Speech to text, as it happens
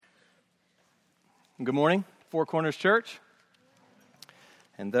Good morning, Four Corners Church,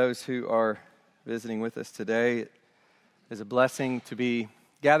 and those who are visiting with us today. It is a blessing to be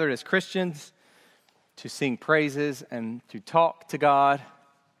gathered as Christians, to sing praises and to talk to God,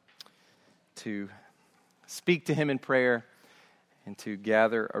 to speak to Him in prayer, and to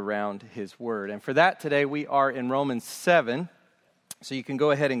gather around His Word. And for that, today we are in Romans 7, so you can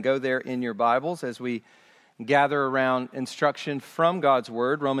go ahead and go there in your Bibles as we gather around instruction from God's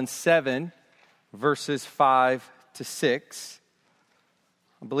Word. Romans 7, verses 5 to 6.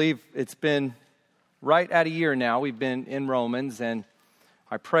 I believe it's been right at a year now we've been in Romans, and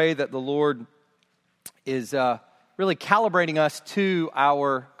I pray that the Lord is really calibrating us to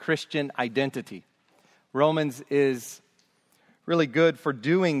our Christian identity. Romans is really good for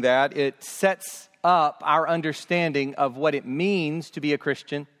doing that. It sets up our understanding of what it means to be a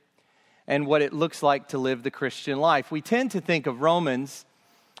Christian and what it looks like to live the Christian life. We tend to think of Romans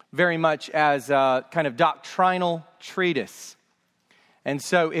very much as a kind of doctrinal treatise. And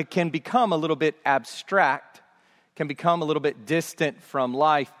so it can become a little bit abstract, can become a little bit distant from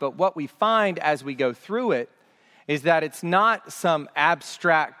life. But what we find as we go through it is that it's not some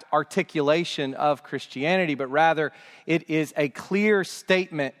abstract articulation of Christianity, but rather it is a clear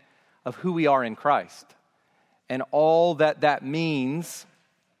statement of who we are in Christ and all that that means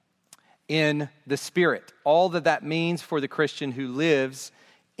in the Spirit, all that that means for the Christian who lives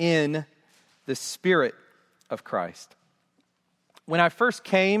in the Spirit of Christ. When I first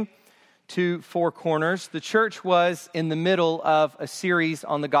came to Four Corners, the church was in the middle of a series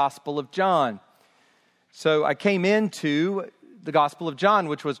on the Gospel of John. So I came into the Gospel of John,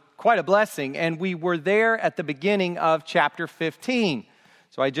 which was quite a blessing, and we were there at the beginning of chapter 15.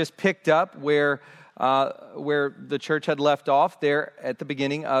 So I just picked up where the church had left off there at the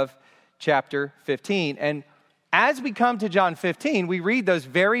beginning of chapter 15. And as we come to John 15, we read those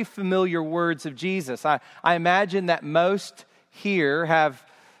very familiar words of Jesus. I imagine that most here have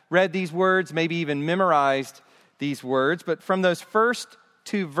read these words, maybe even memorized these words. But from those first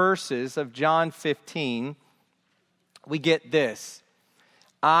two verses of John 15, we get this: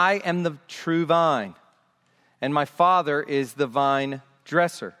 I am the true vine, and my Father is the vine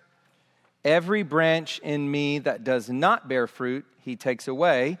dresser. Every branch in me that does not bear fruit, He takes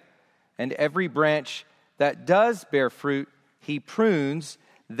away, and every branch that does bear fruit, He prunes,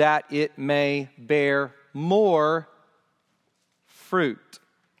 that it may bear more fruit.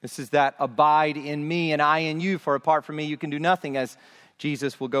 This is that abide in me and I in you, for apart from me you can do nothing, as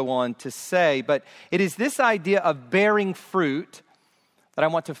Jesus will go on to say. But it is this idea of bearing fruit that I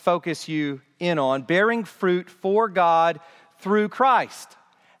want to focus you in on. Bearing fruit for God through Christ.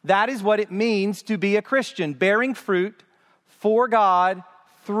 That is what it means to be a Christian. Bearing fruit for God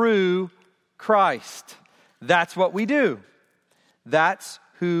through Christ. That's what we do. That's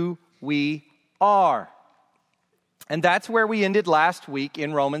who we are. And that's where we ended last week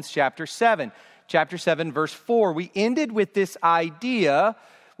in Romans chapter 7. Chapter 7, verse 4. We ended with this idea,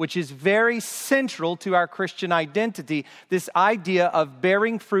 which is very central to our Christian identity, this idea of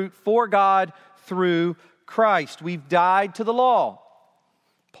bearing fruit for God through Christ. We've died to the law,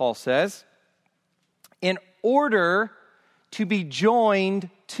 Paul says, in order to be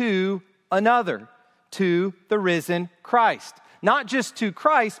joined to another, to the risen Christ. Not just to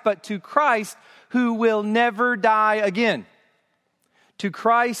Christ, but to Christ who will never die again. To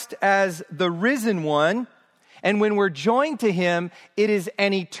Christ as the risen one. And when we're joined to Him, it is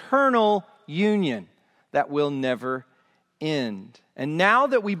an eternal union that will never end. And now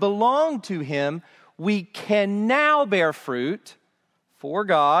that we belong to Him, we can now bear fruit for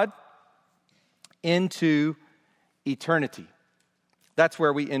God into eternity. That's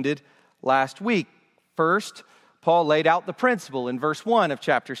where we ended last week. First, Paul laid out the principle in verse 1 of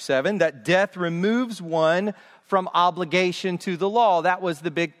chapter 7 that death removes one from obligation to the law. That was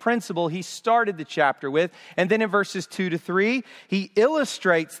the big principle he started the chapter with. And then in verses 2 to 3, he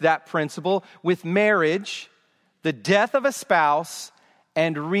illustrates that principle with marriage, the death of a spouse,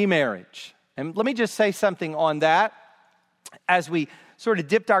 and remarriage. And let me just say something on that as we sort of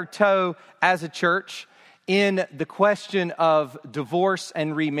dipped our toe as a church in the question of divorce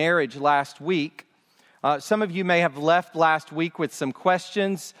and remarriage last week. Some of you may have left last week with some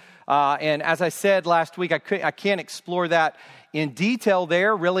questions. And as I said last week, I can't explore that in detail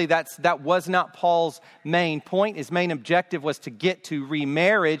there. Really, that was not Paul's main point. His main objective was to get to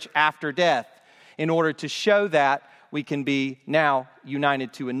remarriage after death in order to show that we can be now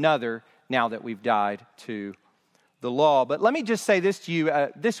united to another now that we've died to the law. But let me just say this to you.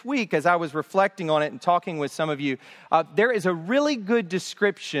 This week, as I was reflecting on it and talking with some of you, there is a really good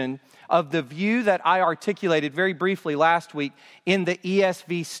description of the view that I articulated very briefly last week in the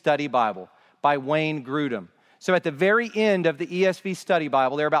ESV Study Bible. by Wayne Grudem. So at the very end of the ESV Study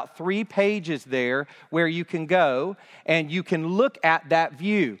Bible, there are about 3 pages there where you can go and you can look at that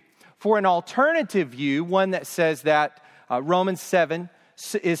view. For an alternative view, one that says that Romans 7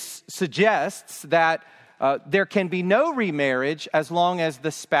 suggests that there can be no remarriage as long as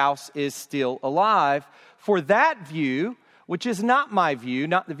the spouse is still alive. For that view, which is not my view,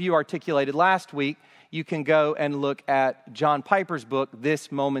 not the view articulated last week, you can go and look at John Piper's book,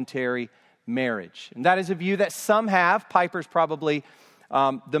 This Momentary Marriage. And that is a view that some have. Piper's probably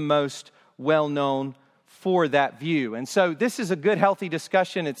the most well-known for that view. And so this is a good, healthy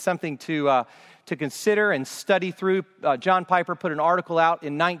discussion. It's something to consider and study through. John Piper put an article out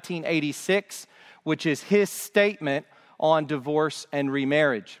in 1986, which is his statement on divorce and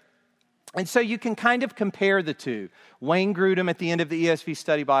remarriage. And so you can kind of compare the two. Wayne Grudem at the end of the ESV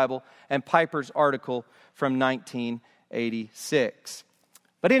Study Bible and Piper's article from 1986.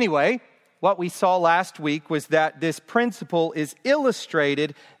 But anyway, what we saw last week was that this principle is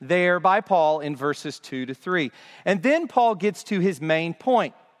illustrated there by Paul in verses 2 to 3. And then Paul gets to his main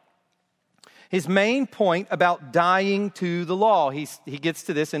point. His main point about dying to the law. He gets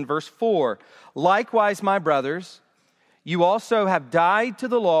to this in verse 4. Likewise, my brothers, you also have died to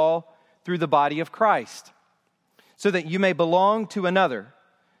the law through the body of Christ, so that you may belong to another,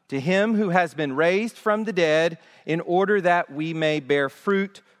 to him who has been raised from the dead, in order that we may bear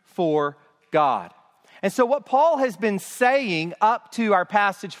fruit for God. And so what Paul has been saying up to our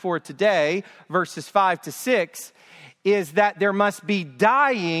passage for today, verses 5 to 6, is that there must be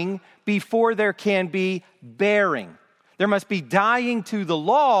dying before there can be bearing. There must be dying to the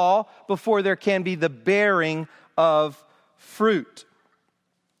law before there can be the bearing of fruit.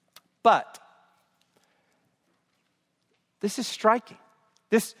 But this is striking.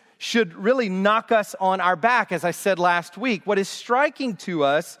 This should really knock us on our back, as I said last week. What is striking to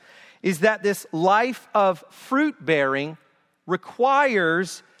us is that this life of fruit bearing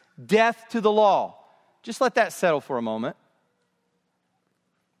requires death to the law. Just let that settle for a moment.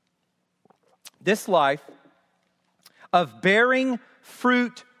 This life of bearing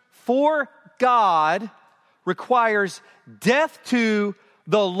fruit for God requires death to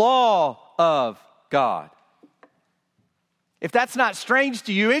the law of God. If that's not strange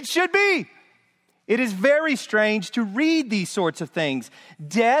to you, it should be. It is very strange to read these sorts of things.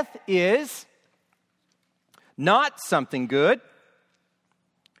 Death is not something good,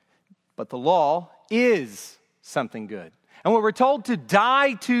 but the law is something good. And when we're told to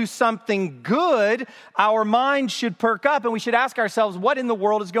die to something good, our minds should perk up and we should ask ourselves, what in the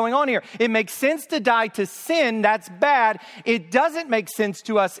world is going on here? It makes sense to die to sin, that's bad. It doesn't make sense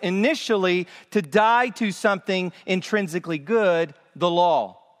to us initially to die to something intrinsically good, the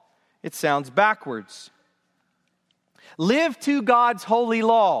law. It sounds backwards. Live to God's holy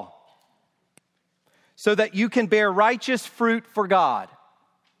law so that you can bear righteous fruit for God.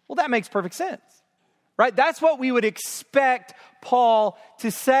 Well, that makes perfect sense. Right? That's what we would expect Paul to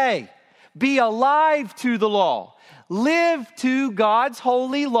say. Be alive to the law. Live to God's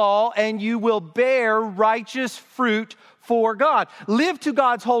holy law and you will bear righteous fruit for God. Live to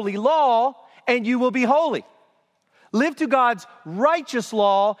God's holy law and you will be holy. Live to God's righteous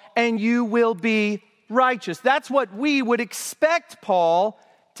law and you will be righteous. That's what we would expect Paul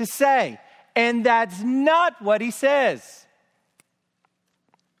to say. And that's not what he says.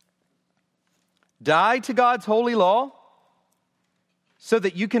 Die to God's holy law so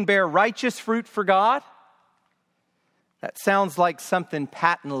that you can bear righteous fruit for God? That sounds like something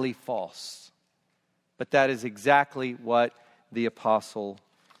patently false. But that is exactly what the apostle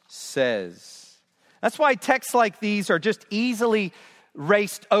says. That's why texts like these are just easily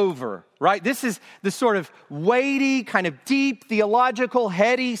raced over, right? This is the sort of weighty, kind of deep, theological,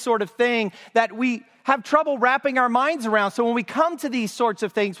 heady sort of thing that we have trouble wrapping our minds around. So when we come to these sorts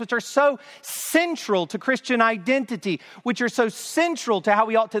of things, which are so central to Christian identity, which are so central to how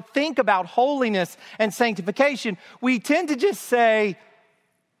we ought to think about holiness and sanctification, we tend to just say,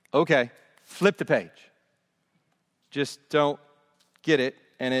 okay, flip the page. Just don't get it,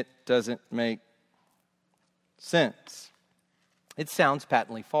 and it doesn't make sense. It sounds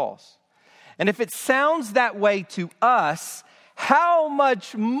patently false. And if it sounds that way to us, how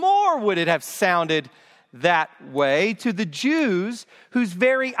much more would it have sounded that way to the Jews whose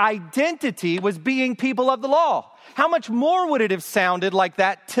very identity was being people of the law? How much more would it have sounded like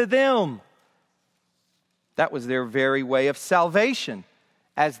that to them? That was their very way of salvation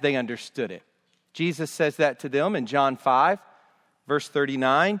as they understood it. Jesus says that to them in John 5, verse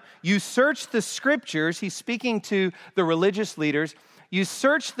 39. You search the scriptures, he's speaking to the religious leaders, you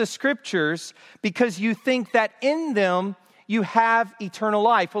search the scriptures because you think that in them you have eternal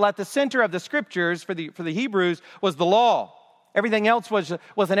life. Well, at the center of the scriptures for the Hebrews was the law. Everything else was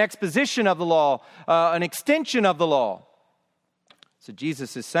an exposition of the law, an extension of the law. So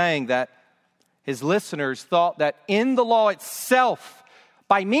Jesus is saying that his listeners thought that in the law itself,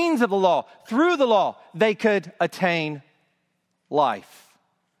 by means of the law, through the law, they could attain life.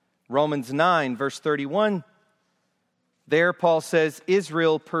 Romans 9, verse 31, there Paul says,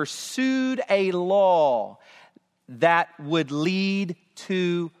 Israel pursued a law that would lead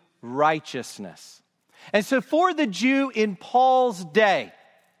to righteousness. And so for the Jew in Paul's day,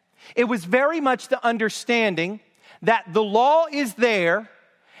 it was very much the understanding that the law is there,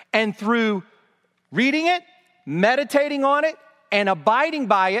 and through reading it, meditating on it, and abiding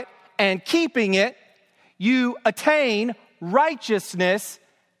by it, and keeping it, you attain righteousness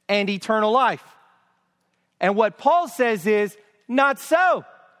and eternal life. And what Paul says is, not so.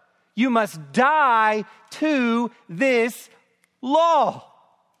 You must die to this law.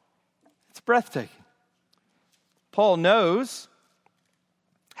 It's breathtaking. Paul knows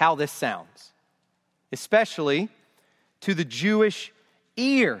how this sounds, especially to the Jewish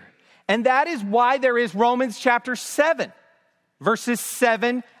ear. And that is why there is Romans chapter 7, verses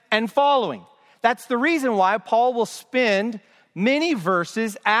 7 and following. That's the reason why Paul will spend many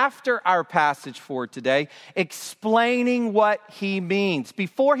verses after our passage for today explaining what he means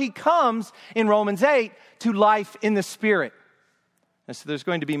before he comes in Romans 8 to life in the Spirit. And so there's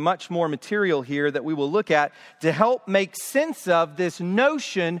going to be much more material here that we will look at to help make sense of this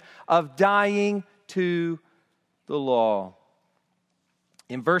notion of dying to the law.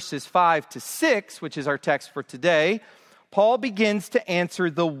 In verses 5 to 6, which is our text for today, Paul begins to answer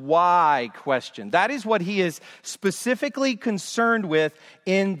the why question. That is what he is specifically concerned with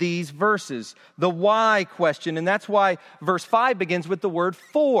in these verses, the why question. And that's why verse 5 begins with the word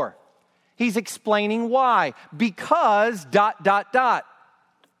for. He's explaining why. Because ...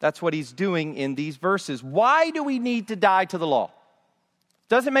 That's what he's doing in these verses. Why do we need to die to the law?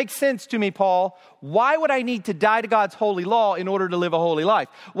 Doesn't make sense to me, Paul. Why would I need to die to God's holy law in order to live a holy life?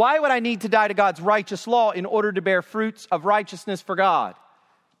 Why would I need to die to God's righteous law in order to bear fruits of righteousness for God?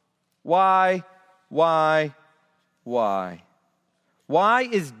 Why? Why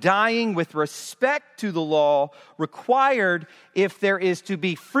is dying with respect to the law required if there is to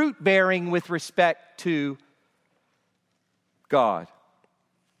be fruit bearing with respect to God?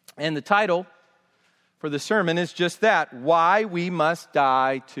 And the title for the sermon is just that, why we must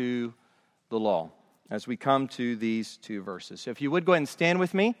die to the law, as we come to these two verses. So if you would go ahead and stand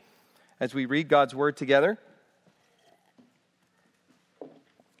with me as we read God's word together.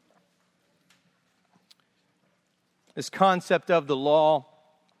 This concept of the law,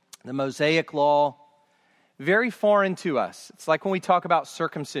 the Mosaic law, very foreign to us. It's like when we talk about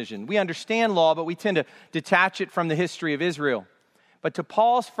circumcision. We understand law, but we tend to detach it from the history of Israel. But to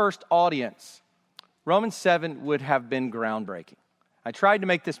Paul's first audience, Romans 7 would have been groundbreaking. I tried to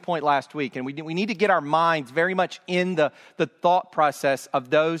make this point last week, and we need to get our minds very much in the thought process of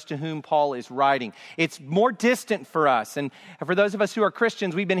those to whom Paul is writing. It's more distant for us, and for those of us who are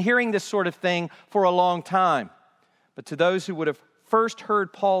Christians, we've been hearing this sort of thing for a long time. But to those who would have first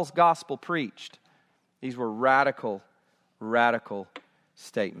heard Paul's gospel preached, these were radical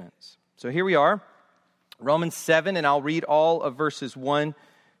statements. So here we are, Romans 7, and I'll read all of verses 1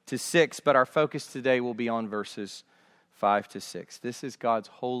 to 6, but our focus today will be on verses 5 to 6. This is God's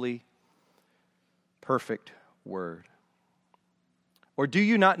holy, perfect word. Or do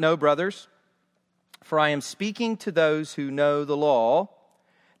you not know, brothers, for I am speaking to those who know the law,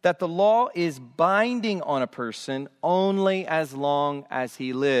 that the law is binding on a person only as long as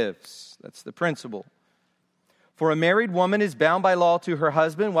he lives. That's the principle. For a married woman is bound by law to her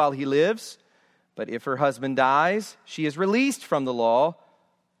husband while he lives, but if her husband dies, she is released from the law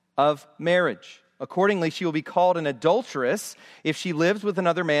of marriage. Accordingly, she will be called an adulteress if she lives with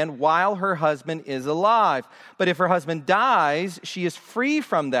another man while her husband is alive. But if her husband dies, she is free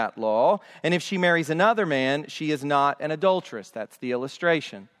from that law. And if she marries another man, she is not an adulteress. That's the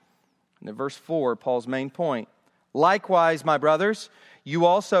illustration. And in verse 4, Paul's main point. Likewise, my brothers, you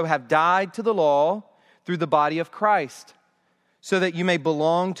also have died to the law through the body of Christ, so that you may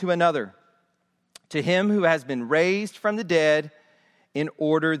belong to another, to him who has been raised from the dead, in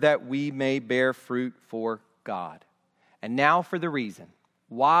order that we may bear fruit for God. And now for the reason.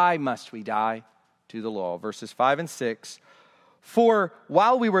 Why must we die to the law? Verses 5 and 6. For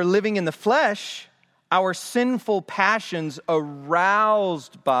while we were living in the flesh, our sinful passions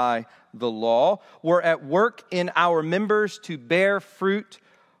aroused by the law were at work in our members to bear fruit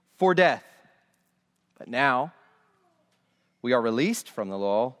for death. But now we are released from the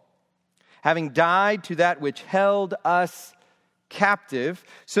law, having died to that which held us captive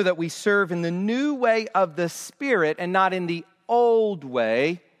so that we serve in the new way of the Spirit and not in the old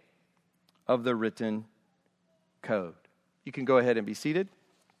way of the written code. You can go ahead and be seated.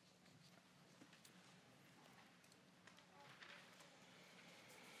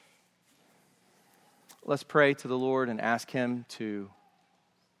 Let's pray to the Lord and ask Him to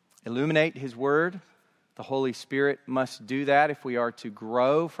illuminate His Word. The Holy Spirit must do that if we are to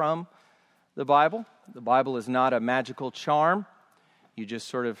grow from the Bible. The Bible is not a magical charm. You just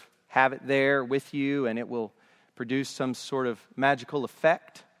sort of have it there with you and it will produce some sort of magical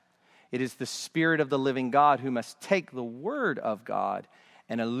effect. It is the Spirit of the living God who must take the Word of God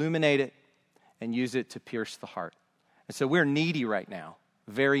and illuminate it and use it to pierce the heart. And so we're needy right now,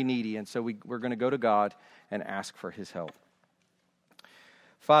 very needy. And so we're going to go to God and ask for His help.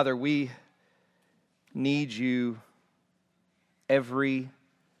 Father, we need You every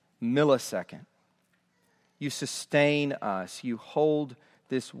millisecond. You sustain us. You hold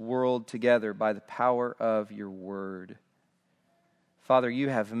this world together by the power of Your Word. Father, You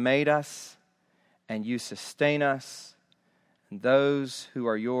have made us and You sustain us, and those who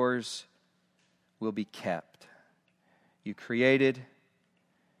are Yours will be kept. You created,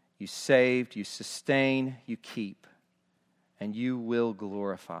 You saved, You sustain, You keep, and You will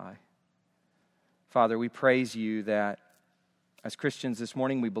glorify. Father, we praise You that as Christians this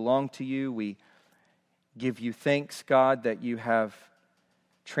morning we belong to You. We give You thanks, God, that You have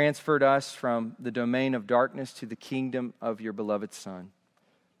transferred us from the domain of darkness to the kingdom of Your beloved Son.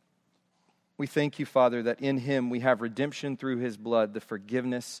 We thank You, Father, that in Him we have redemption through His blood, the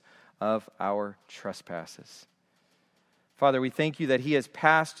forgiveness of our trespasses. Father, we thank You that He has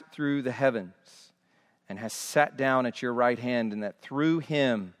passed through the heavens and has sat down at Your right hand, and that through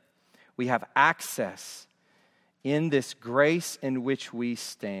Him we have access in this grace in which we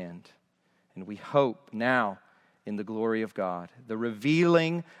stand. And we hope now in the glory of God, the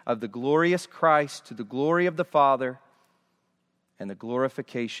revealing of the glorious Christ to the glory of the Father and the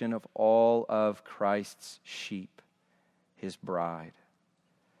glorification of all of Christ's sheep, His bride.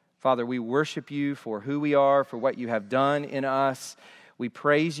 Father, we worship You for who we are, for what You have done in us. We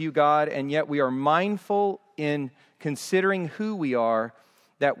praise You, God, and yet we are mindful in considering who we are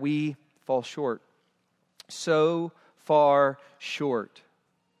that we fall short. So far short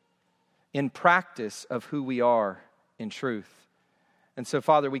in practice of who we are in truth. And so,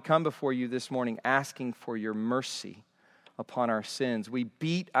 Father, we come before You this morning asking for Your mercy upon our sins. We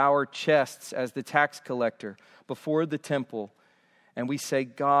beat our chests as the tax collector before the temple, and we say,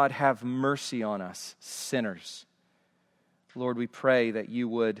 God, have mercy on us, sinners. Lord, we pray that You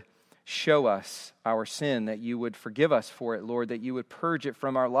would show us our sin, that You would forgive us for it, Lord, that You would purge it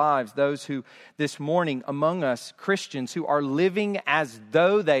from our lives. Those who this morning among us, Christians, who are living as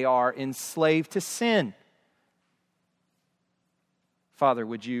though they are enslaved to sin. Father,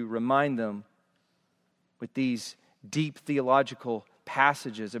 would You remind them with these deep theological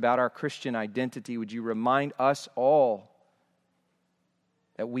passages about our Christian identity? Would You remind us all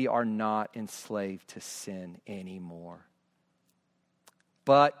that we are not enslaved to sin anymore?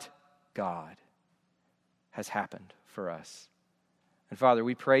 But God has happened for us. And Father,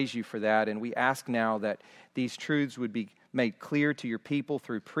 we praise You for that, and we ask now that these truths would be made clear to Your people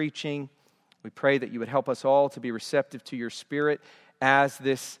through preaching. We pray that You would help us all to be receptive to Your Spirit as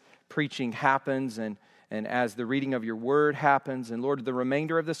this preaching happens and as the reading of Your Word happens. And Lord, the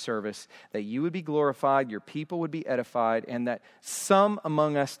remainder of the service, that You would be glorified, Your people would be edified, and that some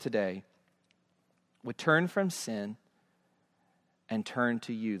among us today would turn from sin and turn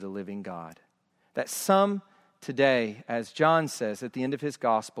to You, the living God. That some today, as John says at the end of his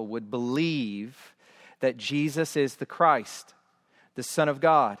gospel, would believe that Jesus is the Christ, the Son of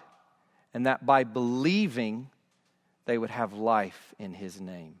God, and that by believing, they would have life in His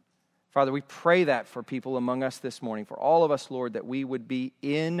name. Father, we pray that for people among us this morning, for all of us, Lord, that we would be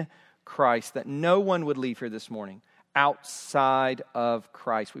in Christ, that no one would leave here this morning outside of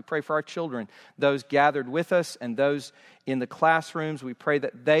Christ. We pray for our children, those gathered with us and those in the classrooms. We pray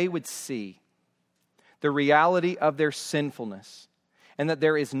that they would see the reality of their sinfulness and that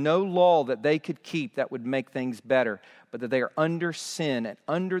there is no law that they could keep that would make things better, but that they are under sin and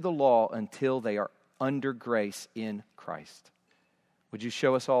under the law until they are under grace in Christ. Would You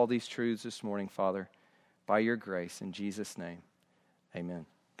show us all these truths this morning, Father, by Your grace, in Jesus' name, amen.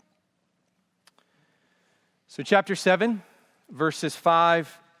 So chapter 7, verses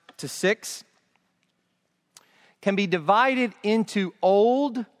 5 to 6 can be divided into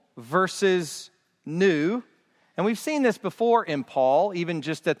old versus new. And we've seen this before in Paul, even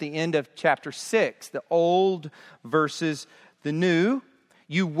just at the end of chapter 6, the old versus the new.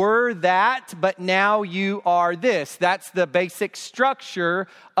 You were that, but now you are this. That's the basic structure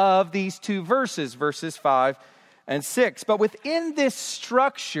of these two verses, verses 5 and 6. But within this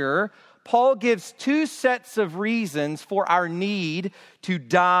structure, Paul gives two sets of reasons for our need to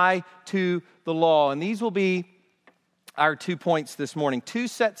die to the law. And these will be our 2 points this morning. Two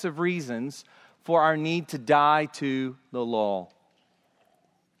sets of reasons for our need to die to the law.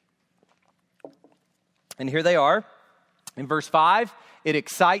 And here they are. In verse 5, it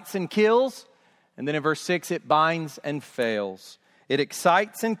excites and kills. And then in verse 6, it binds and fails. It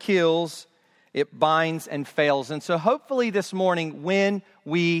excites and kills. It binds and fails. And so hopefully this morning when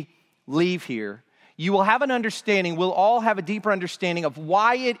we leave here, you will have an understanding, we'll all have a deeper understanding of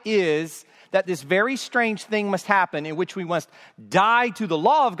why it is that this very strange thing must happen in which we must die to the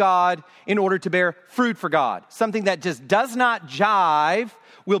law of God in order to bear fruit for God. Something that just does not jive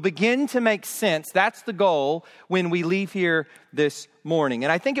will begin to make sense. That's the goal when we leave here this morning.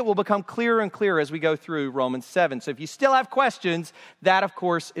 And I think it will become clearer and clearer as we go through Romans 7. So if you still have questions, that of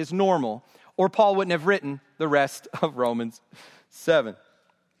course is normal, or Paul wouldn't have written the rest of Romans 7.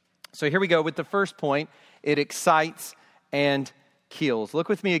 So here we go with the first point. It excites and kills. Look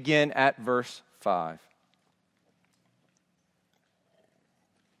with me again at verse 5.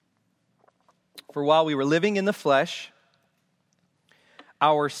 For while we were living in the flesh,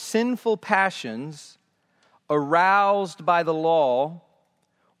 our sinful passions, aroused by the law,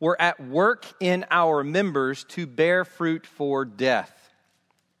 were at work in our members to bear fruit for death.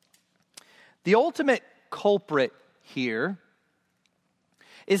 The ultimate culprit here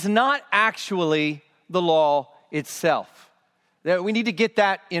is not actually the law itself. We need to get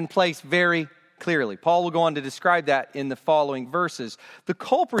that in place very clearly. Paul will go on to describe that in the following verses. The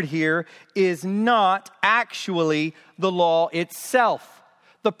culprit here is not actually the law itself.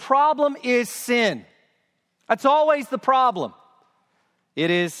 The problem is sin. That's always the problem.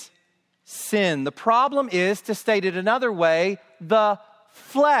 It is sin. The problem is, to state it another way, the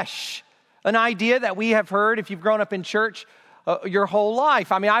flesh. An idea that we have heard if you've grown up in church your whole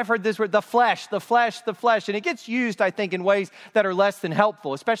life. I mean, I've heard this word, the flesh, the flesh, the flesh. And it gets used, I think, in ways that are less than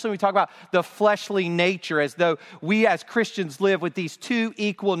helpful, especially when we talk about the fleshly nature, as though we as Christians live with these two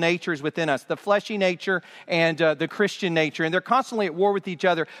equal natures within us, the fleshy nature and the Christian nature. And they're constantly at war with each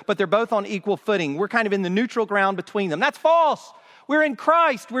other, but they're both on equal footing. We're kind of in the neutral ground between them. That's false. We're in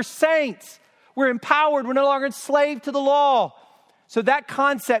Christ. We're saints. We're empowered. We're no longer enslaved to the law. So that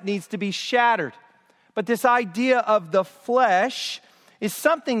concept needs to be shattered. But this idea of the flesh is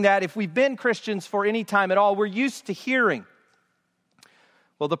something that, if we've been Christians for any time at all, we're used to hearing.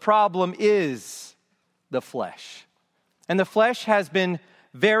 Well, the problem is the flesh. And the flesh has been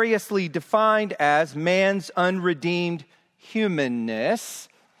variously defined as man's unredeemed humanness,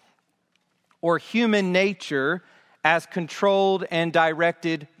 or human nature as controlled and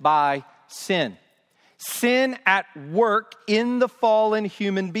directed by sin. Sin at work in the fallen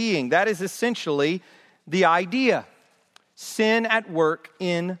human being. That is essentially the idea. Sin at work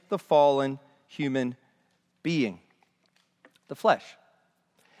in the fallen human being. The flesh.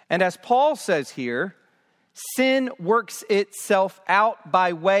 And as Paul says here, sin works itself out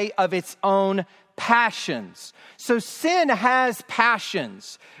by way of its own passions. So sin has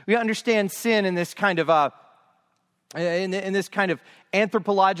passions. We understand sin in this kind of in this kind of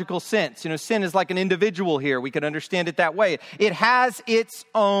anthropological sense. You know, sin is like an individual here. We can understand it that way. It has its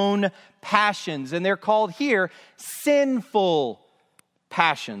own passions, and they're called here sinful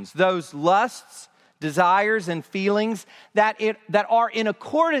passions. Those lusts, desires, and feelings that are in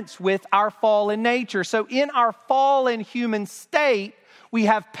accordance with our fallen nature. So in our fallen human state, we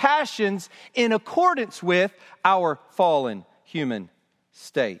have passions in accordance with our fallen human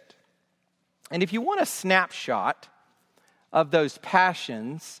state. And if you want a snapshot of those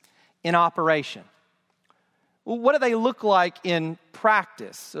passions in operation, what do they look like in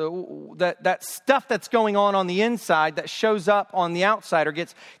practice? That stuff that's going on the inside that shows up on the outside or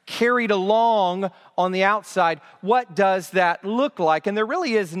gets carried along on the outside, what does that look like? And there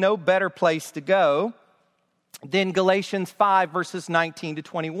really is no better place to go than Galatians 5, verses 19 to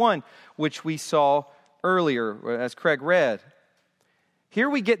 21, which we saw earlier as Craig read. Here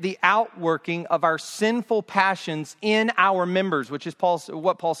we get the outworking of our sinful passions in our members, which is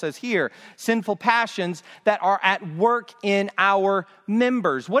what Paul says here. Sinful passions that are at work in our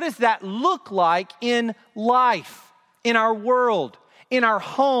members. What does that look like in life, in our world, in our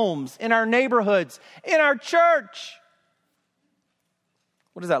homes, in our neighborhoods, in our church?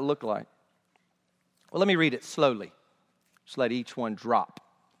 What does that look like? Well, let me read it slowly. Just let each one drop.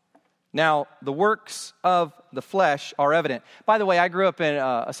 Now, the works of the flesh are evident. By the way, I grew up in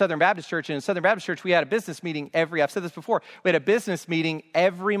a Southern Baptist church, and in a Southern Baptist church, we had a business meeting I've said this before, we had a business meeting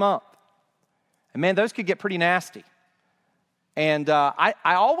every month. And man, those could get pretty nasty. And I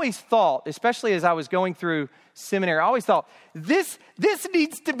always thought, especially as I was going through seminary, I always thought, this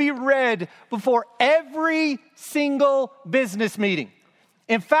needs to be read before every single business meeting.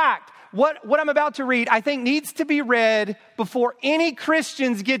 In fact, what I'm about to read, I think needs to be read before any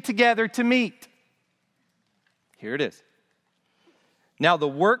Christians get together to meet. Here it is. Now, the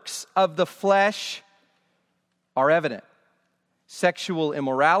works of the flesh are evident: sexual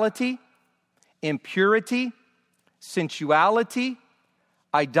immorality, impurity, sensuality,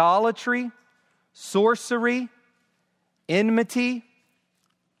 idolatry, sorcery, enmity,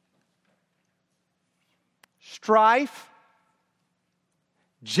 strife,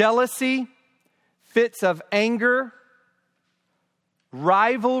 jealousy, fits of anger,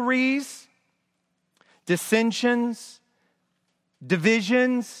 rivalries, dissensions,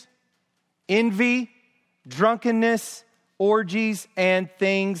 divisions, envy, drunkenness, orgies, and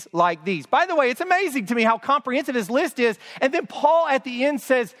things like these. By the way, it's amazing to me how comprehensive his list is. And then Paul at the end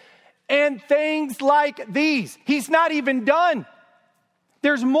says, and things like these. He's not even done.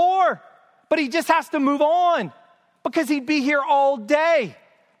 There's more, but he just has to move on because he'd be here all day.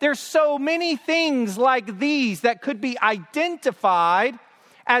 There's so many things like these that could be identified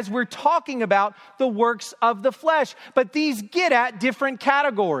as we're talking about the works of the flesh. But these get at different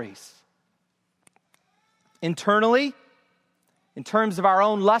categories. Internally, in terms of our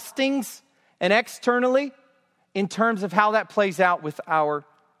own lustings, and externally, in terms of how that plays out with our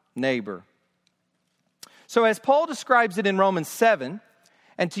neighbor. So as Paul describes it in Romans 7,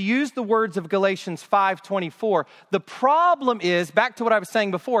 and to use the words of Galatians 5:24, the problem is, back to what I was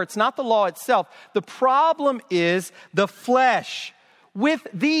saying before, it's not the law itself. The problem is the flesh with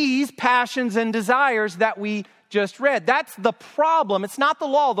these passions and desires that we just read. That's the problem. It's not the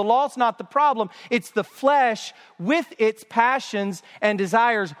law. The law's not the problem. It's the flesh with its passions and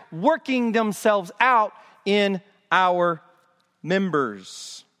desires working themselves out in our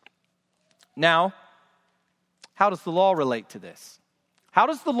members. Now, how does the law relate to this? How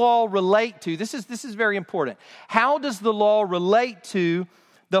does the law relate to, this is very important. How does the law relate to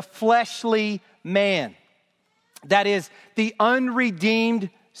the fleshly man? That is, the unredeemed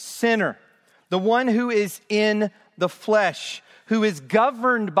sinner, the one who is in the flesh, who is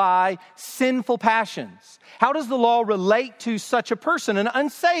governed by sinful passions. How does the law relate to such a person, an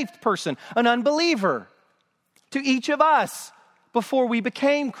unsaved person, an unbeliever, to each of us before we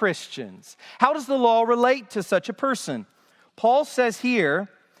became Christians? How does the law relate to such a person? Paul says here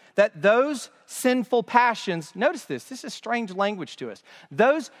that those sinful passions, notice this is strange language to us.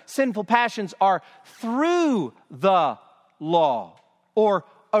 Those sinful passions are through the law or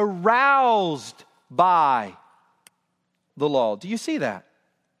aroused by the law. Do you see that?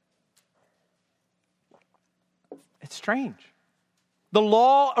 It's strange. The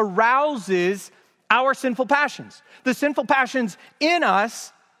law arouses our sinful passions. The sinful passions in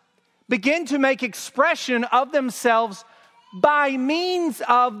us begin to make expression of themselves by means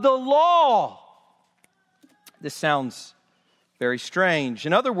of the law. This sounds very strange.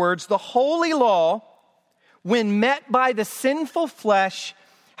 In other words, the holy law, when met by the sinful flesh,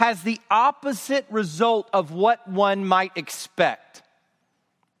 has the opposite result of what one might expect.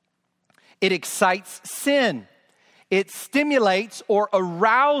 It excites sin. It stimulates or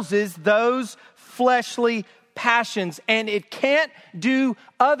arouses those fleshly passions, and it can't do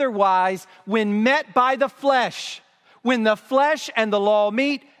otherwise when met by the flesh. When the flesh and the law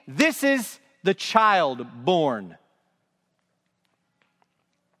meet, this is the child born.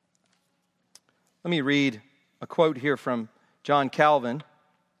 Let me read a quote here from John Calvin.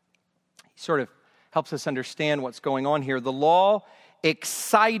 He sort of helps us understand what's going on here. The law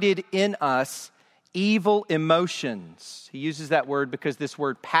excited in us evil emotions. He uses that word because this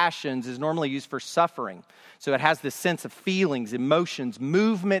word passions is normally used for suffering. So it has this sense of feelings, emotions,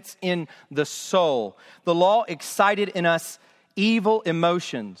 movements in the soul. The law excited in us evil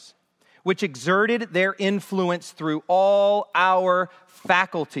emotions, which exerted their influence through all our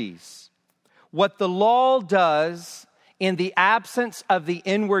faculties. What the law does in the absence of the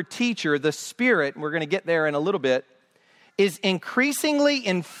inward teacher, the Spirit, we're going to get there in a little bit, is increasingly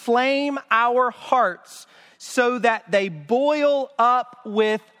inflame our hearts so that they boil up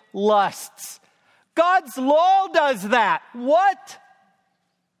with lusts. God's law does that. What?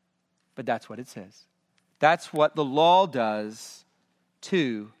 But that's what it says. That's what the law does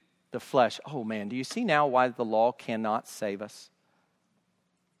to the flesh. Oh man, do you see now why the law cannot save us?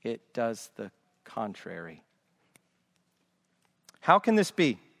 It does the contrary. How can this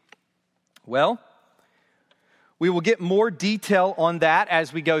be? Well, we will get more detail on that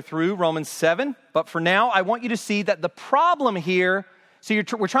as we go through Romans 7. But for now, I want you to see that the problem here,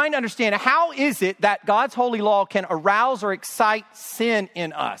 we're trying to understand how is it that God's holy law can arouse or excite sin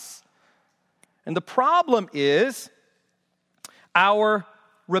in us? And the problem is our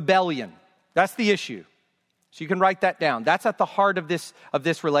rebellion. That's the issue. So you can write that down. That's at the heart of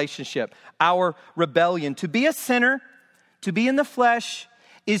this relationship. Our rebellion. To be a sinner, to be in the flesh,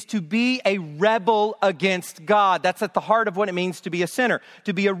 is to be a rebel against God. That's at the heart of what it means to be a sinner,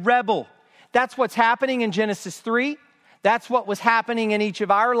 to be a rebel. That's what's happening in Genesis 3. That's what was happening in each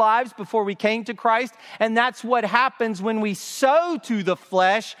of our lives before we came to Christ. And that's what happens when we sow to the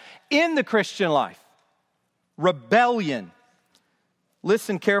flesh in the Christian life. Rebellion.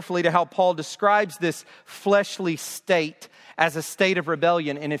 Listen carefully to how Paul describes this fleshly state as a state of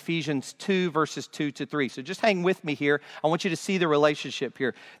rebellion in Ephesians 2, verses 2 to 3. So just hang with me here. I want you to see the relationship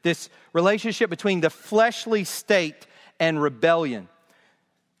here. This relationship between the fleshly state and rebellion.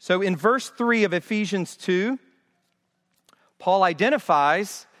 So in verse 3 of Ephesians 2, Paul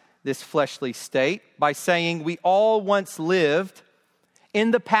identifies this fleshly state by saying we all once lived in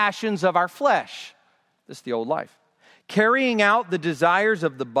the passions of our flesh. This is the old life. Carrying out the desires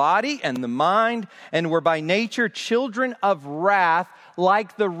of the body and the mind, and were by nature children of wrath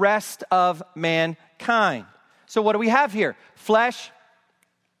like the rest of mankind. So what do we have here? Flesh,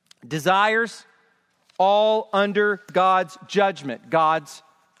 desires, all under God's judgment, God's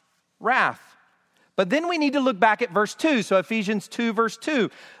wrath. But then we need to look back at verse 2. So Ephesians 2, verse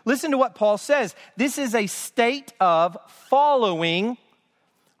 2. Listen to what Paul says. This is a state of following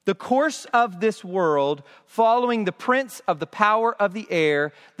the course of this world, following the prince of the power of the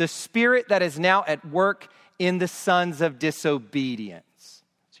air, the spirit that is now at work in the sons of disobedience.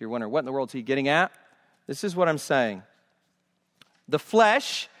 So you're wondering, what in the world is he getting at? This is what I'm saying. The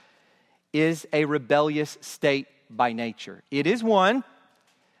flesh is a rebellious state by nature. It is one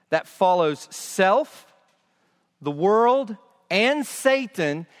that follows self, the world, and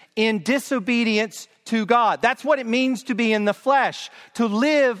Satan in disobedience to God. That's what it means to be in the flesh, to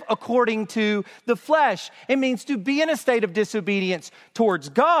live according to the flesh. It means to be in a state of disobedience towards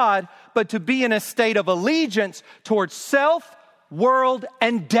God, but to be in a state of allegiance towards self, world,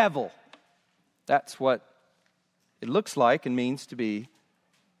 and devil. That's what it looks like and means to be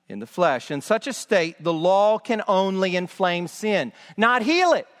in the flesh. In such a state, the law can only inflame sin, not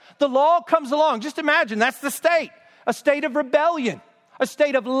heal it. The law comes along. Just imagine, that's the state. A state of rebellion. A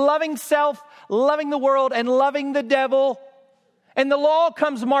state of loving self, loving the world, and loving the devil. And the law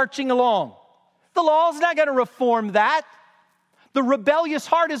comes marching along. The law is not going to reform that. The rebellious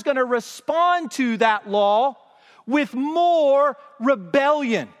heart is going to respond to that law with more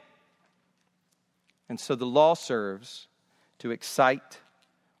rebellion. And so the law serves to excite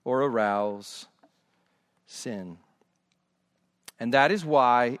or arouse sin. And that is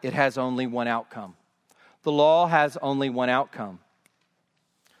why it has only one outcome. The law has only one outcome.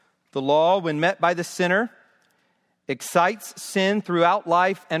 The law, when met by the sinner, excites sin throughout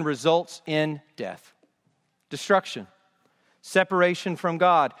life and results in death, destruction, separation from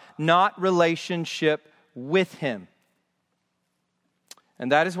God, not relationship with Him.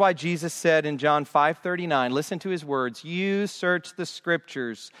 And that is why Jesus said in John 5:39, listen to His words, "You search the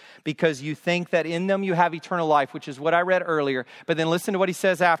Scriptures because you think that in them you have eternal life," which is what I read earlier. But then listen to what He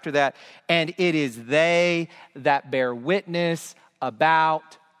says after that. "And it is they that bear witness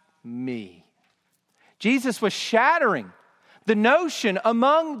about me." Jesus was shattering the notion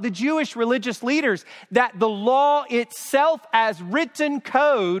among the Jewish religious leaders that the law itself as written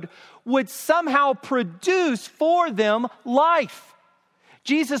code would somehow produce for them life.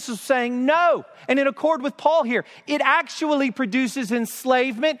 Jesus is saying no. And in accord with Paul here, it actually produces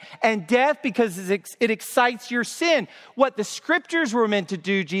enslavement and death because it excites your sin. What the Scriptures were meant to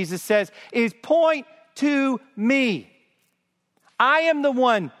do, Jesus says, is point to me. I am the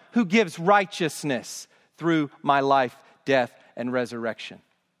one who gives righteousness through my life, death, and resurrection,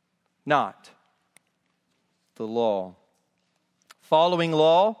 not the law. Following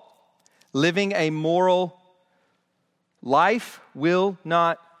law, living a moral life will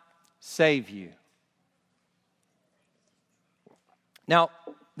not save you. Now,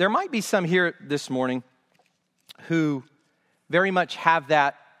 there might be some here this morning who very much have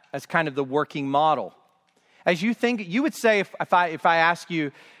that as kind of the working model. As you think, you would say, if I ask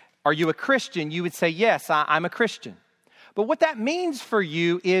you, are you a Christian? You would say, yes, I'm a Christian. But what that means for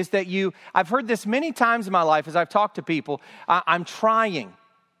you is that I've heard this many times in my life as I've talked to people, I'm trying.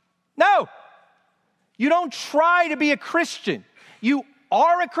 No, you don't try to be a Christian. You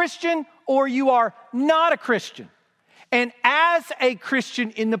are a Christian or you are not a Christian. And as a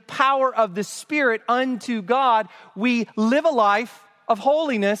Christian in the power of the Spirit unto God, we live a life of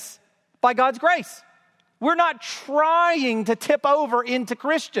holiness by God's grace. We're not trying to tip over into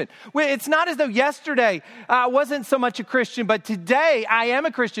Christian. It's not as though yesterday I wasn't so much a Christian, but today I am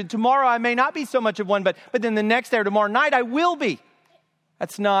a Christian. Tomorrow I may not be so much of one, but then the next day or tomorrow night I will be.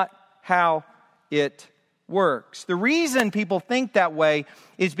 That's not how it works. The reason people think that way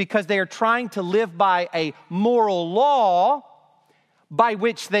is because they are trying to live by a moral law by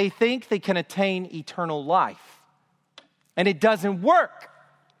which they think they can attain eternal life. And it doesn't work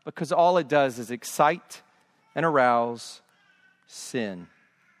because all it does is excite and arouse sin.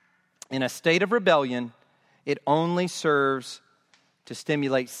 In a state of rebellion, it only serves to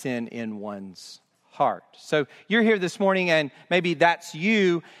stimulate sin in one's heart. So you're here this morning and maybe that's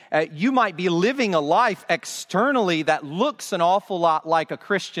you. You might be living a life externally that looks an awful lot like a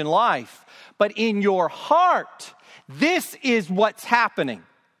Christian life. But in your heart, this is what's happening.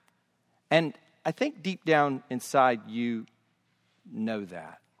 And I think deep down inside you know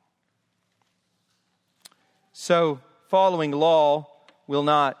that. So following law will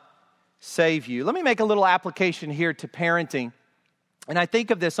not save you. Let me make a little application here to parenting. And I think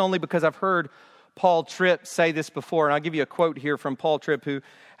of this only because I've heard Paul Tripp say this before. And I'll give you a quote here from Paul Tripp, who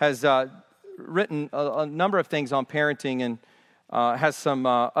has written a number of things on parenting and has some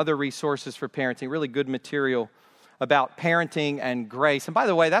other resources for parenting, really good material about parenting and grace. And by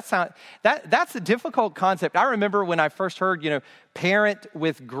the way, that's a difficult concept. I remember when I first heard, parent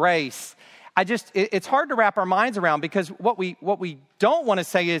with grace. It's hard to wrap our minds around because what we don't want to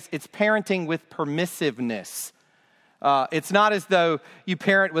say is it's parenting with permissiveness. It's not as though you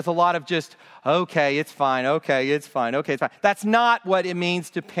parent with a lot of just, okay, it's fine, okay, it's fine, okay, it's fine. That's not what it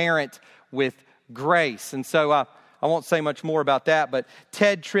means to parent with grace. And so I won't say much more about that, but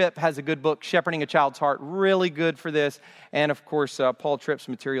Ted Tripp has a good book, Shepherding a Child's Heart, really good for this. And of course, Paul Tripp's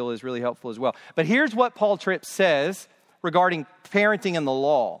material is really helpful as well. But here's what Paul Tripp says regarding parenting and the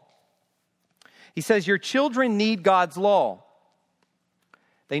law. He says, your children need God's law.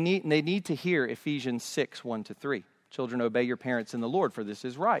 They need to hear Ephesians 6, 1-3. Children, obey your parents in the Lord, for this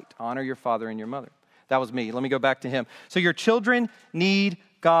is right. Honor your father and your mother. That was me. Let me go back to him. So your children need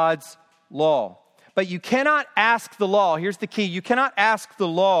God's law. But you cannot ask the law. Here's the key. You cannot ask the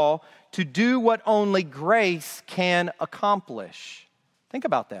law to do what only grace can accomplish. Think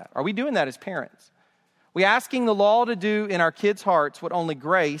about that. Are we doing that as parents? We asking the law to do in our kids' hearts what only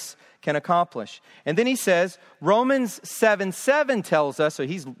grace can accomplish. And then he says, Romans 7:7 tells us, so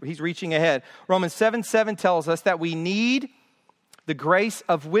he's reaching ahead. Romans 7:7 tells us that we need the grace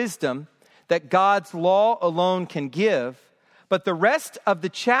of wisdom that God's law alone can give. But the rest of the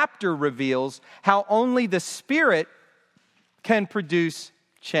chapter reveals how only the Spirit can produce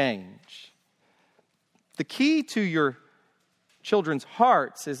change. The key to your children's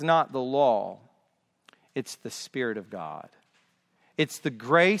hearts is not the law. It's the Spirit of God. It's the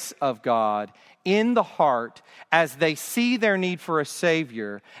grace of God in the heart as they see their need for a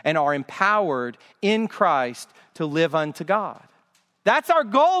Savior and are empowered in Christ to live unto God. That's our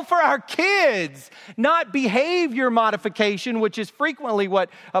goal for our kids, not behavior modification, which is frequently what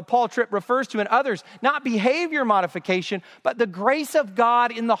Paul Tripp refers to and others. Not behavior modification, but the grace of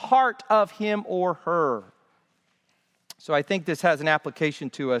God in the heart of him or her. So I think this has an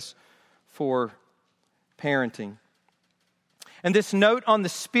application to us for parenting. And this note on the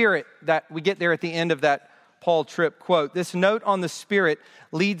Spirit that we get there at the end of that Paul Tripp quote, this note on the Spirit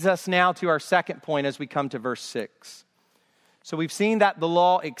leads us now to our second point as we come to verse 6. So we've seen that the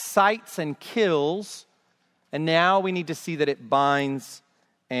law excites and kills, and now we need to see that it binds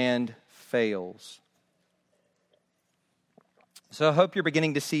and fails. So I hope you're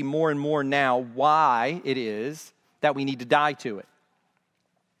beginning to see more and more now why it is that we need to die to it.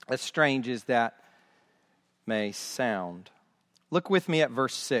 As strange as that may sound. Look with me at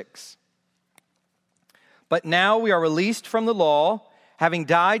verse 6. But now we are released from the law, having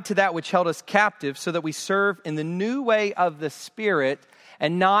died to that which held us captive, so that we serve in the new way of the Spirit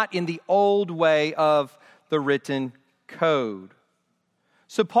and not in the old way of the written code.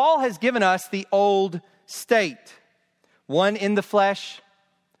 So Paul has given us the old state, one in the flesh,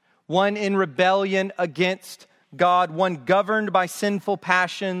 one in rebellion against God, one governed by sinful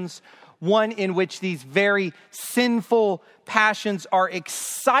passions, one in which these very sinful passions are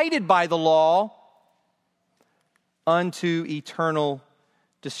excited by the law unto eternal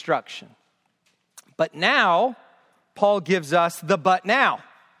destruction. But now, Paul gives us the but now.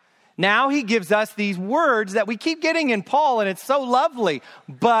 Now he gives us these words that we keep getting in Paul, and it's so lovely.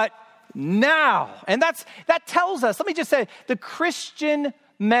 But now. And that tells us, let me just say, the Christian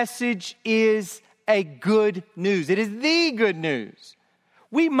message is a good news. It is the good news.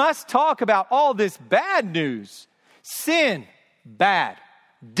 We must talk about all this bad news. Sin, bad.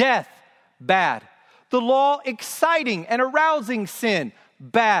 Death, bad. The law, exciting and arousing sin,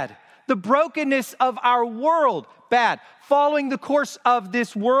 bad. The brokenness of our world, bad. Following the course of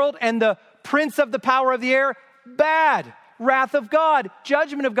this world and the prince of the power of the air, bad. Wrath of God,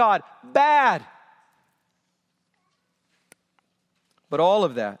 judgment of God, bad. But all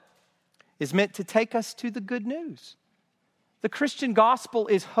of that is meant to take us to the good news. The Christian gospel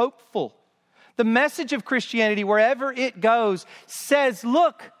is hopeful. The message of Christianity, wherever it goes, says,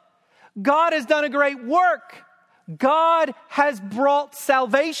 look, God has done a great work. God has brought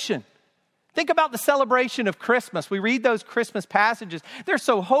salvation. Think about the celebration of Christmas. We read those Christmas passages. They're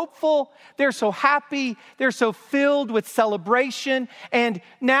so hopeful. They're so happy. They're so filled with celebration. And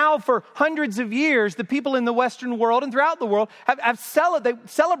now for hundreds of years, the people in the Western world and throughout the world they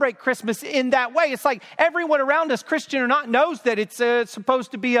celebrate Christmas in that way. It's like everyone around us, Christian or not, knows that it's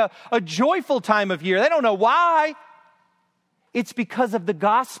supposed to be a joyful time of year. They don't know why. It's because of the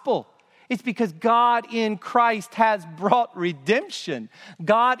gospel. It's because God in Christ has brought redemption.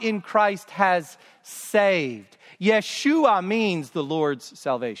 God in Christ has saved. Yeshua means the Lord's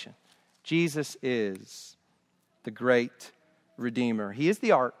salvation. Jesus is the great Redeemer. He is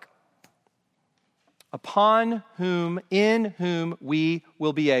the ark in whom we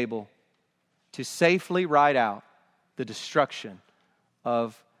will be able to safely ride out the destruction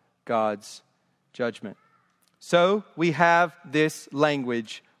of God's judgment. So we have this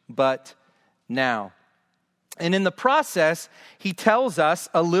language, but now. And in the process, he tells us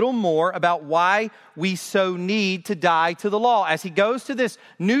a little more about why we so need to die to the law. As he goes to this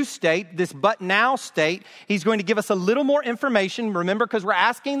new state, this but now state, he's going to give us a little more information. Remember, because we're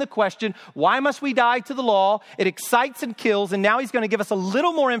asking the question, why must we die to the law? It excites and kills, and now he's going to give us a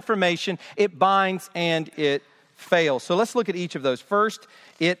little more information. It binds and it fails. So let's look at each of those. First,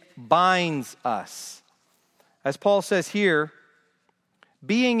 it binds us. As Paul says here,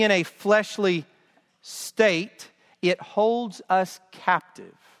 being in a fleshly state, it holds us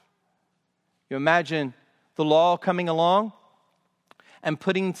captive. You imagine the law coming along and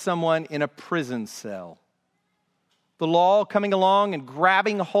putting someone in a prison cell. The law coming along and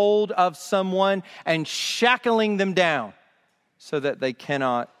grabbing hold of someone and shackling them down so that they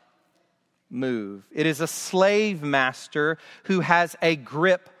cannot move. It is a slave master who has a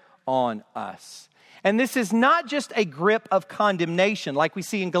grip on us. And this is not just a grip of condemnation like we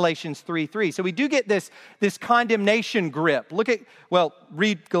see in Galatians 3:3. So we do get this condemnation grip. Listen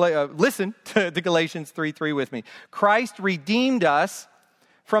to Galatians 3:3 with me. Christ redeemed us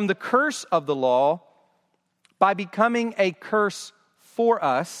from the curse of the law by becoming a curse for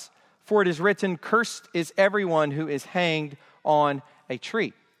us. For it is written, cursed is everyone who is hanged on a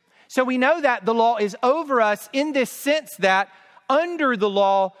tree. So we know that the law is over us in this sense that under the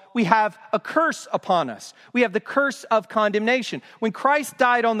law, we have a curse upon us. We have the curse of condemnation. When Christ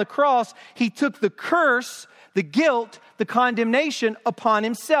died on the cross, he took the curse, the guilt, the condemnation upon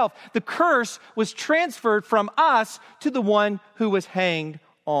himself. The curse was transferred from us to the one who was hanged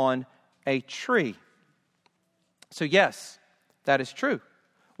on a tree. So yes, that is true.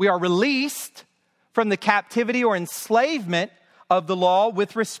 We are released from the captivity or enslavement of the law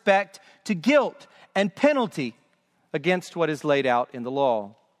with respect to guilt and penalty against what is laid out in the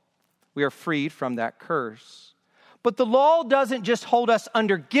law. We are freed from that curse. But the law doesn't just hold us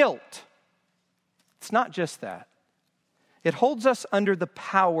under guilt. It's not just that. It holds us under the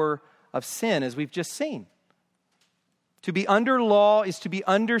power of sin, as we've just seen. To be under law is to be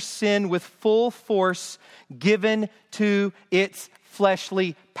under sin with full force given to its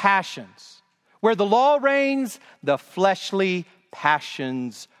fleshly passions. Where the law reigns, the fleshly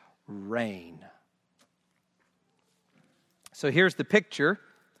passions reign. So here's the picture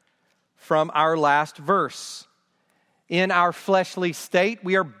from our last verse. In our fleshly state,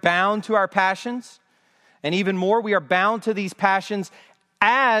 we are bound to our passions. And even more, we are bound to these passions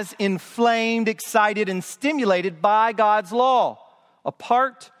as inflamed, excited, and stimulated by God's law.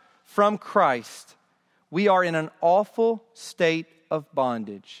 Apart from Christ, we are in an awful state of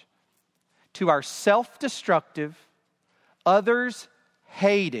bondage to our self-destructive,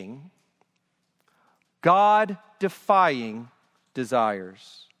 others-hating, God-defying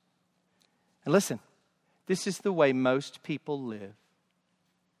desires. And listen, this is the way most people live.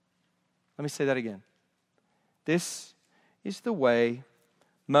 Let me say that again. This is the way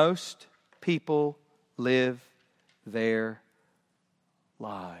most people live their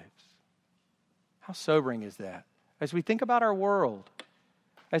lives. How sobering is that? As we think about our world,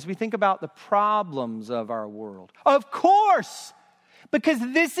 as we think about the problems of our world, of course, Because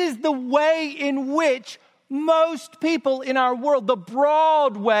this is the way in which most people in our world, the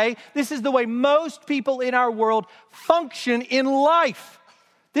broad way, this is the way most people in our world function in life.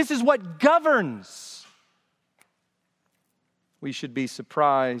 This is what governs. We should be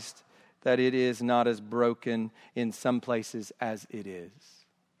surprised that it is not as broken in some places as it is.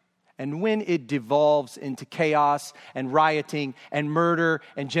 And when it devolves into chaos and rioting and murder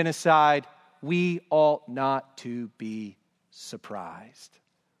and genocide, we ought not to be surprised.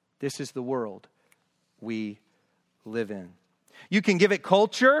 This is the world we live in. You can give it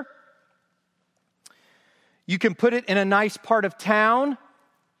culture. You can put it in a nice part of town.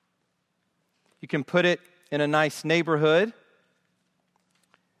 You can put it in a nice neighborhood.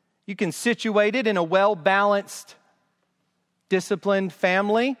 You can situate it in a well-balanced, disciplined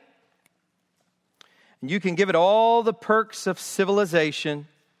family. And you can give it all the perks of civilization,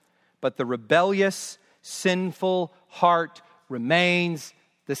 but the rebellious, sinful heart remains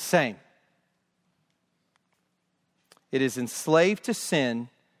the same. It is enslaved to sin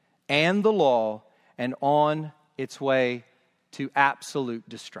and the law and on its way to absolute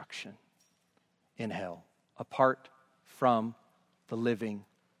destruction in hell, apart from the living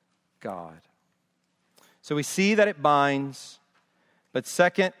God. So we see that it binds, but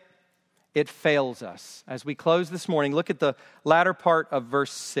second, it fails us. As we close this morning, look at the latter part of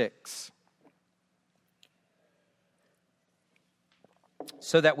verse 6.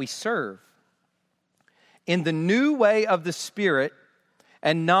 So that we serve in the new way of the Spirit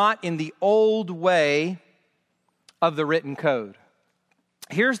and not in the old way of the written code.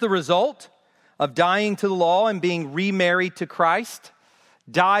 Here's the result of dying to the law and being remarried to Christ,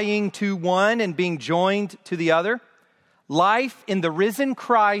 dying to one and being joined to the other. Life in the risen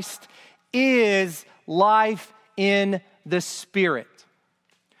Christ is life in the Spirit.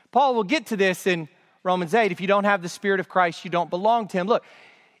 Paul will get to this in Romans 8. If you don't have the Spirit of Christ, you don't belong to Him. Look,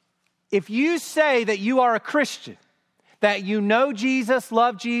 if you say that you are a Christian, that you know Jesus,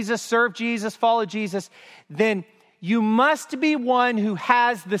 love Jesus, serve Jesus, follow Jesus, then you must be one who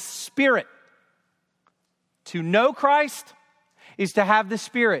has the Spirit. To know Christ is to have the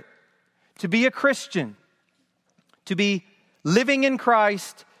Spirit. To be a Christian, to be living in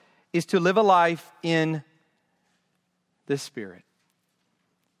Christ, is to live a life in the Spirit.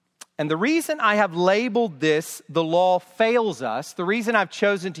 And the reason I have labeled this, the law fails us, the reason I've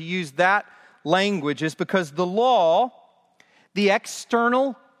chosen to use that language is because the law, the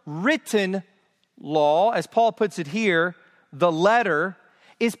external written law, as Paul puts it here, the letter,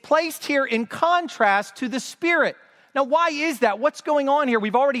 is placed here in contrast to the Spirit. Now, why is that? What's going on here?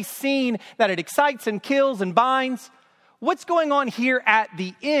 We've already seen that it excites and kills and binds. What's going on here at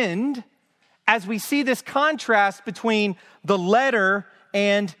the end as we see this contrast between the letter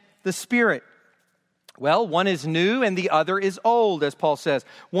and the Spirit? Well, one is new and the other is old, as Paul says.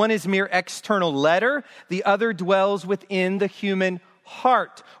 One is mere external letter. The other dwells within the human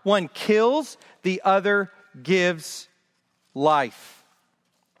heart. One kills, the other gives life.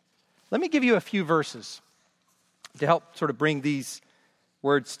 Let me give you a few verses to help sort of bring these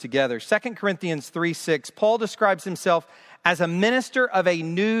words together. 2 Corinthians 3:6, Paul describes himself as a minister of a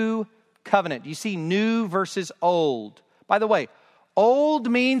new covenant. You see, new versus old. By the way, old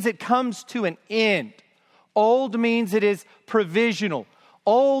means it comes to an end. Old means it is provisional.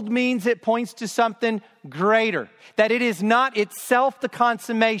 Old means it points to something greater, that it is not itself the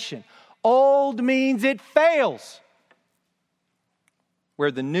consummation. Old means it fails,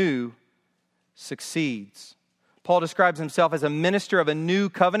 where the new succeeds. Paul describes himself as a minister of a new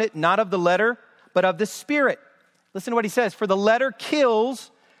covenant, not of the letter, but of the Spirit. Listen to what he says. For the letter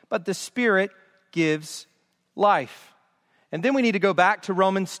kills, but the Spirit gives life. And then we need to go back to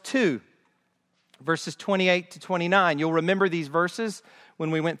Romans 2, verses 28 to 29. You'll remember these verses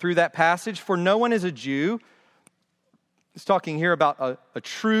when we went through that passage. For no one is a Jew. He's talking here about a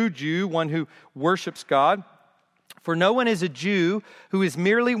true Jew, one who worships God. For no one is a Jew who is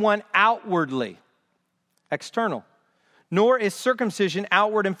merely one outwardly, external. Nor is circumcision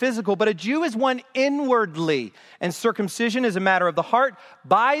outward and physical, but a Jew is one inwardly. And circumcision is a matter of the heart,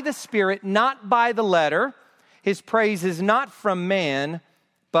 by the Spirit, not by the letter. His praise is not from man,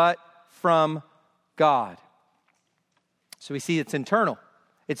 but from God. So we see it's internal.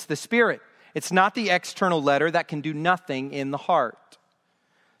 It's the Spirit. It's not the external letter that can do nothing in the heart.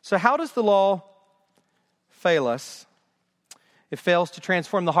 So how does the law fail us? It fails to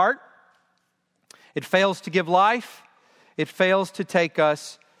transform the heart. It fails to give life. It fails to take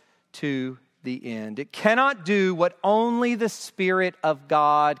us to the end. It cannot do what only the Spirit of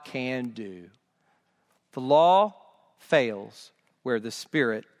God can do. The law fails where the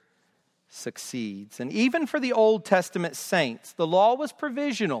Spirit succeeds. And even for the Old Testament saints, the law was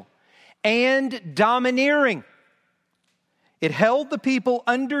provisional and domineering. It held the people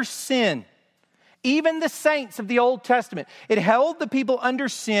under sin. Even the saints of the Old Testament, it held the people under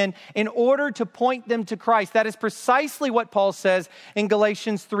sin in order to point them to Christ. That is precisely what Paul says in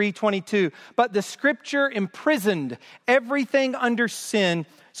Galatians 3:22. But the Scripture imprisoned everything under sin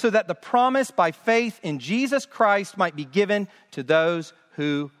so that the promise by faith in Jesus Christ might be given to those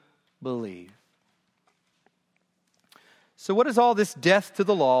who believe. So what is all this death to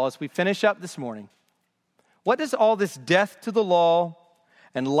the law as we finish up this morning? What does all this death to the law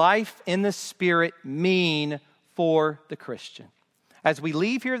and life in the Spirit mean for the Christian? As we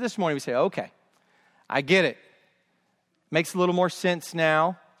leave here this morning, we say, okay, I get it. Makes a little more sense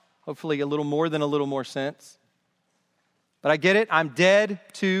now. Hopefully a little more than a little more sense. But I get it. I'm dead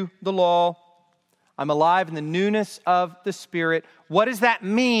to the law. I'm alive in the newness of the Spirit. What does that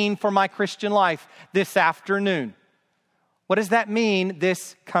mean for my Christian life this afternoon? What does that mean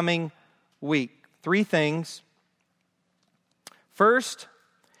this coming week? 3 things. First,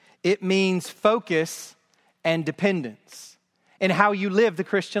 it means focus and dependence in how you live the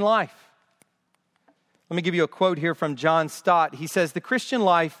Christian life. Let me give you a quote here from John Stott. He says, "The Christian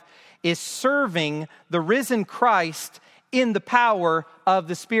life is serving the risen Christ in the power of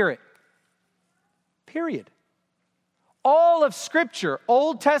the Spirit." Period. All of Scripture,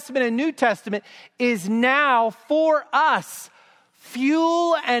 Old Testament and New Testament, is now for us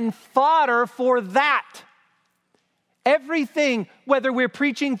fuel and fodder for that. Everything, whether we're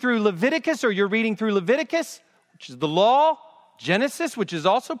preaching through Leviticus or you're reading through Leviticus, which is the law, Genesis, which is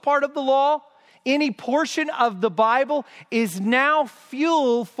also part of the law, any portion of the Bible is now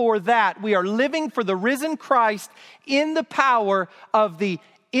fuel for that. We are living for the risen Christ in the power of the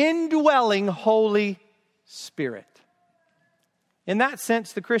indwelling Holy Spirit. In that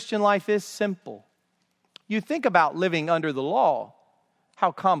sense, the Christian life is simple. You think about living under the law,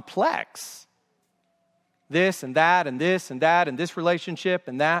 how complex. This and that and this and that and this relationship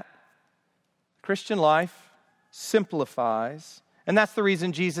and that. Christian life simplifies. And that's the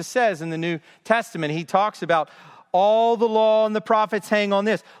reason Jesus says in the New Testament, he talks about all the law and the prophets hang on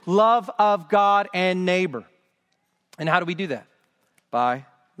this: love of God and neighbor. And how do we do that? By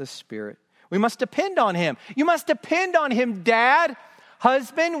the Spirit. We must depend on Him. You must depend on Him, Dad,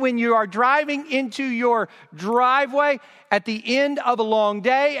 husband, when you are driving into your driveway at the end of a long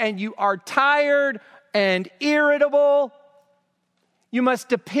day and you are tired and irritable. You must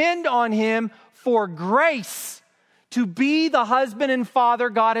depend on Him for grace to be the husband and father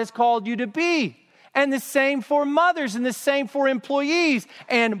God has called you to be. And the same for mothers, and the same for employees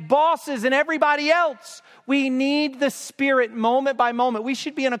and bosses and everybody else. We need the Spirit moment by moment. We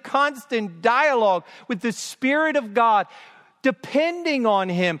should be in a constant dialogue with the Spirit of God, depending on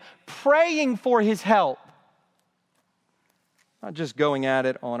Him, praying for His help. Not just going at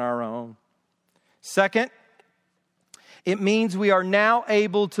it on our own. Second, it means we are now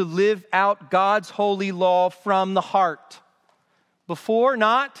able to live out God's holy law from the heart. Before,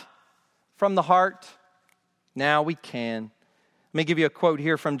 not from the heart. Now we can. Let me give you a quote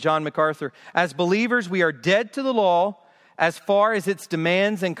here from John MacArthur. "As believers, we are dead to the law as far as its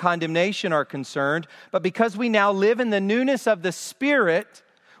demands and condemnation are concerned. But because we now live in the newness of the Spirit,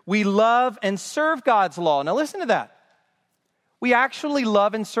 we love and serve God's law." Now listen to that. We actually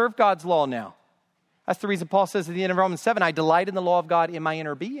love and serve God's law now. That's the reason Paul says at the end of Romans 7, "I delight in the law of God in my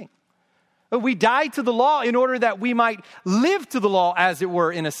inner being." We die to the law in order that we might live to the law, as it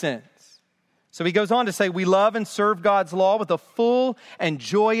were, in a sense. So he goes on to say, we love and serve God's law with a full and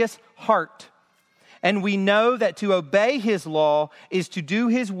joyous heart. And we know that to obey His law is to do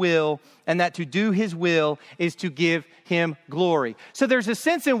His will, and that to do His will is to give Him glory. So there's a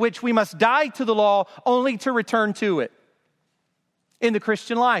sense in which we must die to the law only to return to it. In the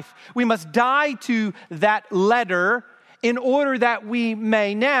Christian life, we must die to that letter in order that we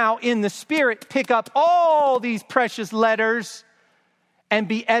may now, in the Spirit, pick up all these precious letters and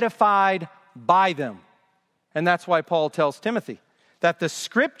be edified by them. And that's why Paul tells Timothy that the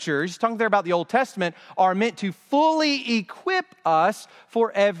Scriptures, he's talking there about the Old Testament, are meant to fully equip us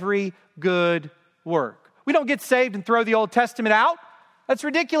for every good work. We don't get saved and throw the Old Testament out. That's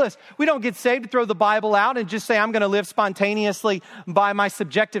ridiculous. We don't get saved to throw the Bible out and just say, I'm going to live spontaneously by my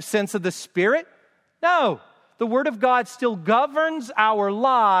subjective sense of the Spirit. No, the Word of God still governs our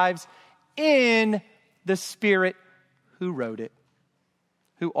lives in the Spirit who wrote it,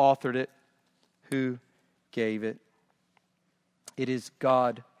 who authored it, who gave it. It is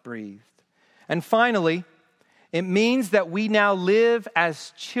God-breathed. And finally, it means that we now live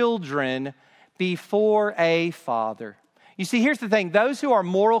as children before a Father. You see, here's the thing. Those who are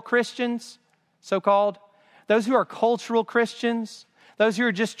moral Christians, so-called, those who are cultural Christians, those who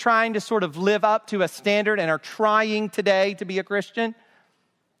are just trying to sort of live up to a standard and are trying today to be a Christian,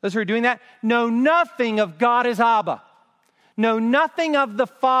 those who are doing that, know nothing of God as Abba, know nothing of the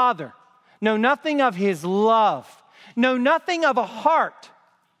Father, know nothing of His love, know nothing of a heart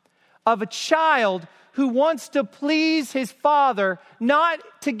of a child who wants to please his Father, not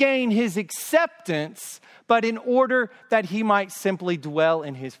to gain His acceptance, but in order that he might simply dwell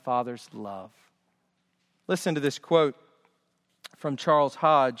in his Father's love. Listen to this quote from Charles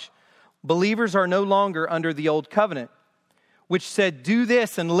Hodge. Believers are no longer under the old covenant, which said, do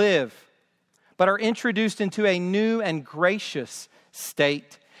this and live, but are introduced into a new and gracious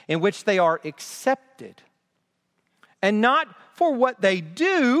state in which they are accepted. And not for what they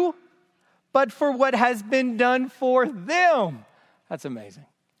do, but for what has been done for them. That's amazing.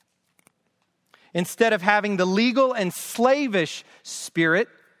 Instead of having the legal and slavish spirit,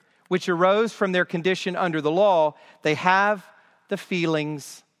 which arose from their condition under the law, they have the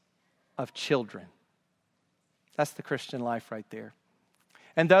feelings of children. That's the Christian life right there.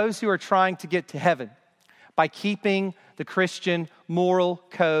 And those who are trying to get to heaven by keeping the Christian moral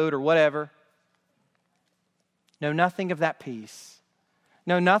code or whatever, know nothing of that peace.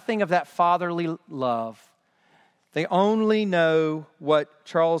 Know nothing of that fatherly love. They only know what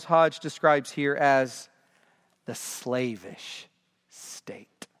Charles Hodge describes here as the slavish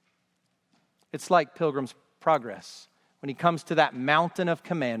state. It's like Pilgrim's Progress when he comes to that mountain of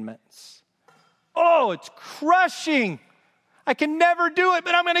commandments. Oh, it's crushing. I can never do it,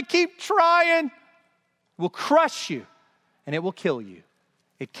 but I'm going to keep trying. It will crush you and it will kill you.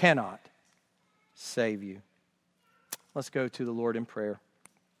 It cannot save you. Let's go to the Lord in prayer.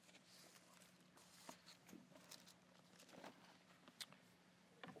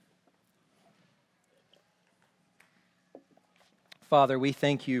 Father, we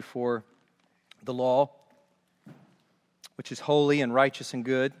thank you for the law, which is holy and righteous and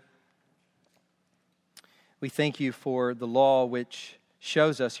good. We thank you for the law which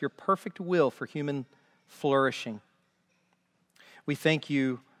shows us your perfect will for human flourishing. We thank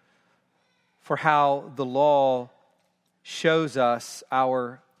you for how the law shows us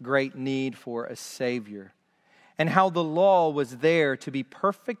our great need for a Savior, and how the law was there to be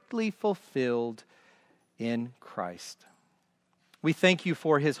perfectly fulfilled in Christ. We thank you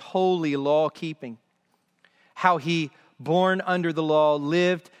for His holy law-keeping, how He, born under the law,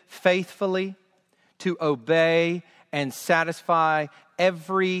 lived faithfully to obey and satisfy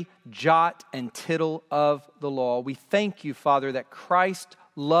every jot and tittle of the law. We thank you, Father, that Christ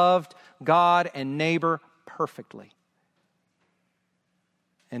loved God and neighbor perfectly.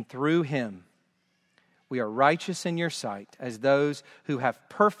 And through Him, we are righteous in your sight as those who have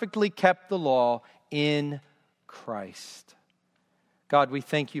perfectly kept the law in Christ. God, we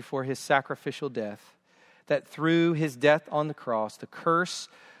thank you for His sacrificial death, that through His death on the cross, the curse,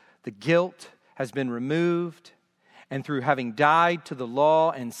 the guilt has been removed, and through having died to the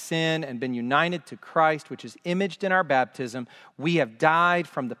law and sin and been united to Christ, which is imaged in our baptism, we have died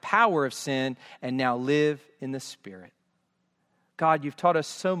from the power of sin and now live in the Spirit. God, you've taught us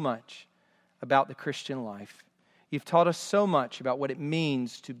so much about the Christian life. You've taught us so much about what it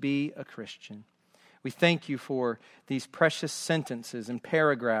means to be a Christian. We thank you for these precious sentences and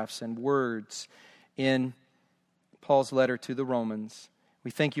paragraphs and words in Paul's letter to the Romans. We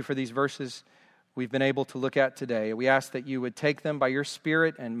thank you for these verses we've been able to look at today. We ask that you would take them by your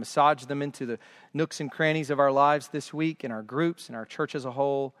Spirit and massage them into the nooks and crannies of our lives this week, in our groups, in our church as a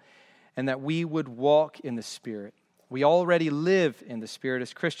whole, and that we would walk in the Spirit. We already live in the Spirit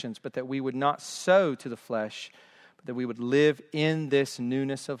as Christians, but that we would not sow to the flesh, but that we would live in this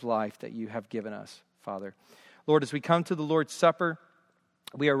newness of life that you have given us, Father. Lord, as we come to the Lord's Supper,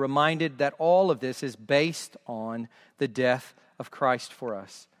 we are reminded that all of this is based on the death of Christ for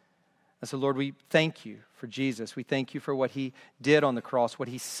us. And so, Lord, we thank you for Jesus. We thank you for what He did on the cross, what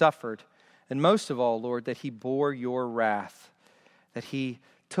He suffered. And most of all, Lord, that He bore your wrath, that He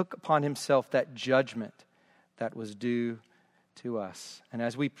took upon Himself that judgment that was due to us. And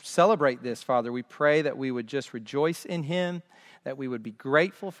as we celebrate this, Father, we pray that we would just rejoice in Him, that we would be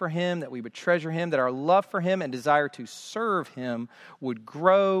grateful for Him, that we would treasure Him, that our love for Him and desire to serve Him would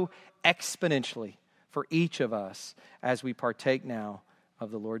grow exponentially for each of us as we partake now of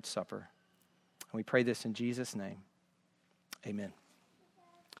the Lord's Supper. And we pray this in Jesus' name. Amen.